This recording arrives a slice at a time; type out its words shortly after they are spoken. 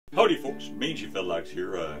Howdy folks, Mangy Fetlocks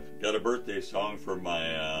here. Got a birthday song for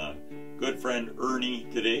my good friend Ernie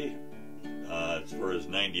today. It's for his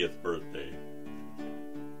 90th birthday.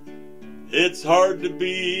 It's hard to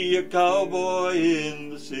be a cowboy in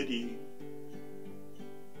the city.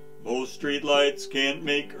 Most streetlights can't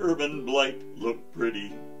make urban blight look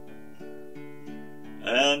pretty.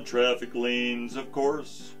 And traffic lanes, of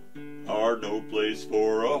course, are no place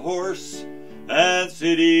for a horse. And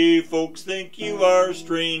city folks think you are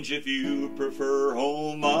strange if you prefer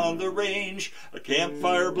home on the range, a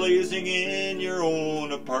campfire blazing in your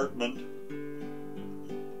own apartment.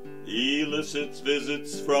 Elicits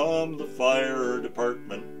visits from the fire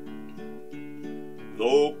department.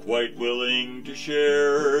 Though quite willing to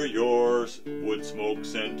share your wood smoke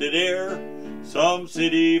scented air, some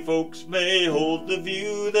city folks may hold the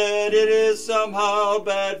view that it is somehow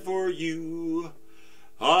bad for you.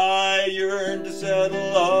 I yearn to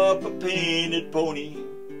saddle up a painted pony,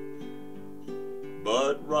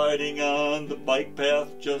 but riding on the bike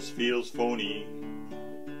path just feels phony.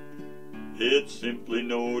 It's simply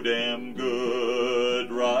no damn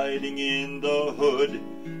good riding in the hood,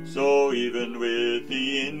 so even with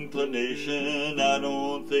the inclination, I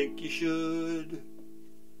don't think you should.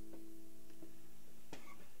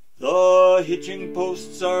 The hitching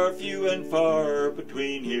posts are few and far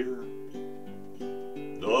between here.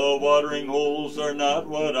 The watering holes are not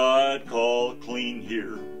what I'd call clean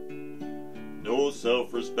here. No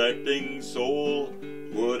self-respecting soul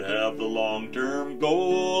would have the long-term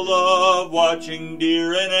goal of watching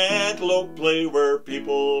deer and antelope play where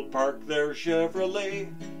people park their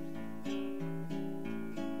Chevrolet.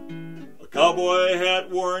 A cowboy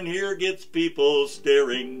hat worn here gets people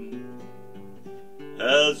staring,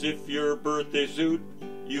 as if your birthday suit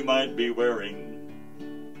you might be wearing.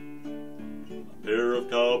 Pair of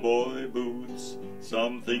cowboy boots,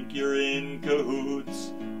 some think you're in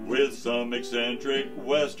cahoots with some eccentric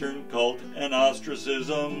western cult, and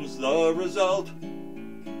ostracism's the result.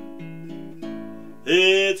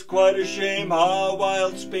 It's quite a shame how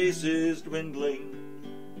wild space is dwindling,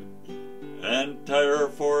 and entire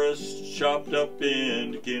forests chopped up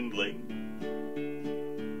into kindling.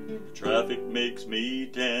 Traffic makes me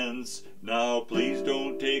tense, now please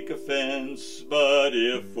don't take offense, but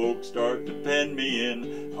if folks start to pen me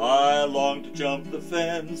in, I long to jump the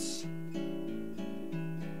fence.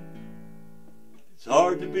 It's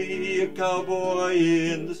hard to be a cowboy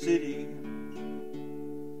in the city.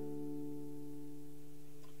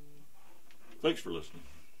 Thanks for listening.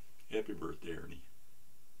 Happy birthday, Ernie.